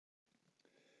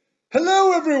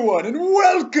Hello everyone and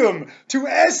welcome to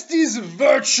Esti's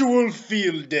Virtual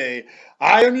Field Day.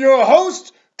 I am your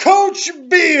host, Coach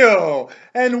Beal,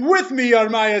 and with me are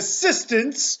my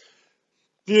assistants,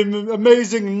 the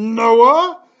amazing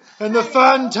Noah and the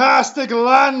fantastic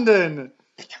Landon.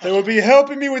 They will be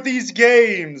helping me with these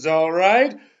games,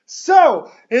 alright?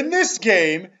 So, in this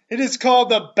game, it is called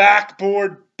the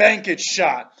Backboard Banquet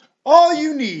Shot. All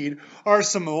you need are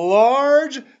some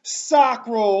large sock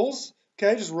rolls.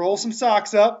 Okay, just roll some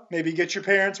socks up. Maybe get your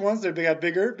parents' ones. They got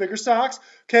bigger socks.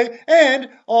 Okay,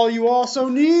 and all you also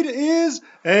need is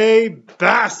a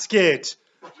basket.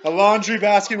 A laundry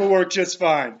basket will work just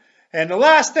fine. And the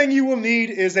last thing you will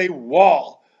need is a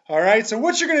wall. All right, so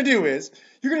what you're going to do is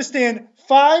you're going to stand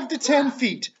 5 to 10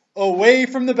 feet away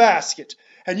from the basket.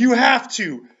 And you have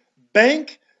to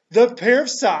bank the pair of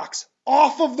socks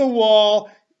off of the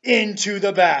wall into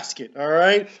the basket. All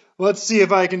right, let's see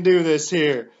if I can do this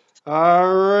here.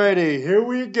 Alrighty, here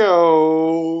we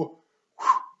go.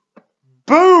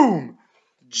 Boom!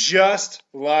 Just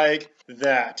like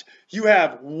that. You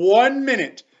have 1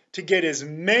 minute to get as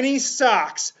many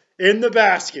socks in the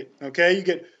basket. Okay, you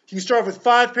can start with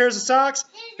 5 pairs of socks.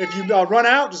 If you run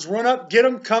out, just run up, get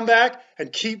them, come back,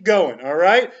 and keep going. All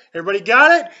right, everybody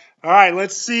got it? All right,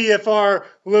 let's see if our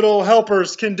little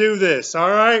helpers can do this. All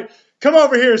right, come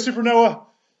over here, Super Noah.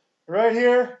 Right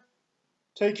here.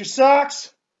 Take your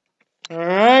socks. All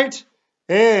right,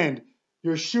 and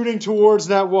you're shooting towards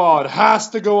that wall. It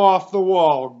has to go off the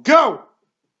wall. Go!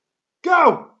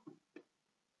 Go!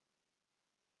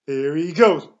 Here he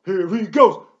goes. Here he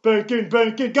goes. Banking.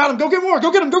 Got him. Go get more.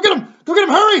 Go get him. Go get him. Go get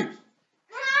him. Hurry!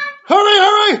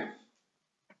 Hurry!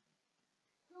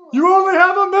 You only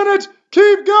have a minute.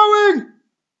 Keep going.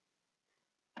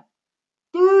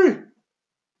 3,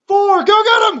 4. Go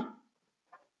get him.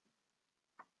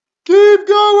 Keep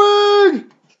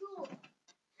going.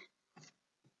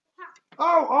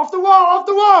 Oh, off the wall.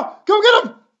 Go get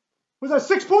him. Was that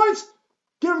 6 points?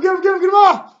 Get him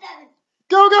all.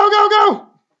 Go.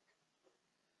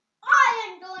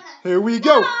 Here we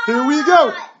go.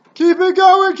 Keep it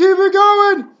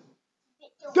going.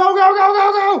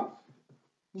 Go.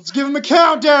 Let's give him a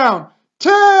countdown.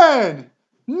 10,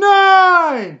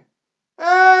 9,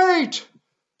 8,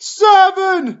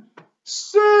 7,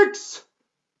 6,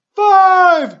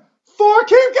 5, 4.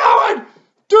 Keep going.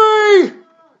 3,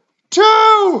 2,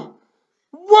 1.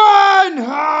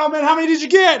 Oh man, how many did you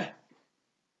get?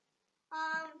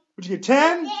 Did you get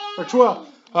 10 or 12?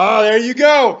 Oh, there you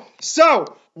go.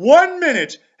 So 1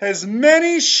 minute, as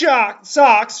many sock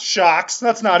shots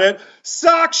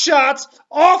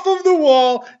off of the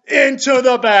wall into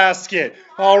the basket.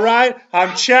 All right,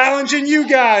 I'm challenging you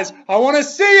guys. I want to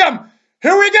see them.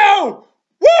 Here we go.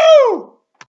 Woo!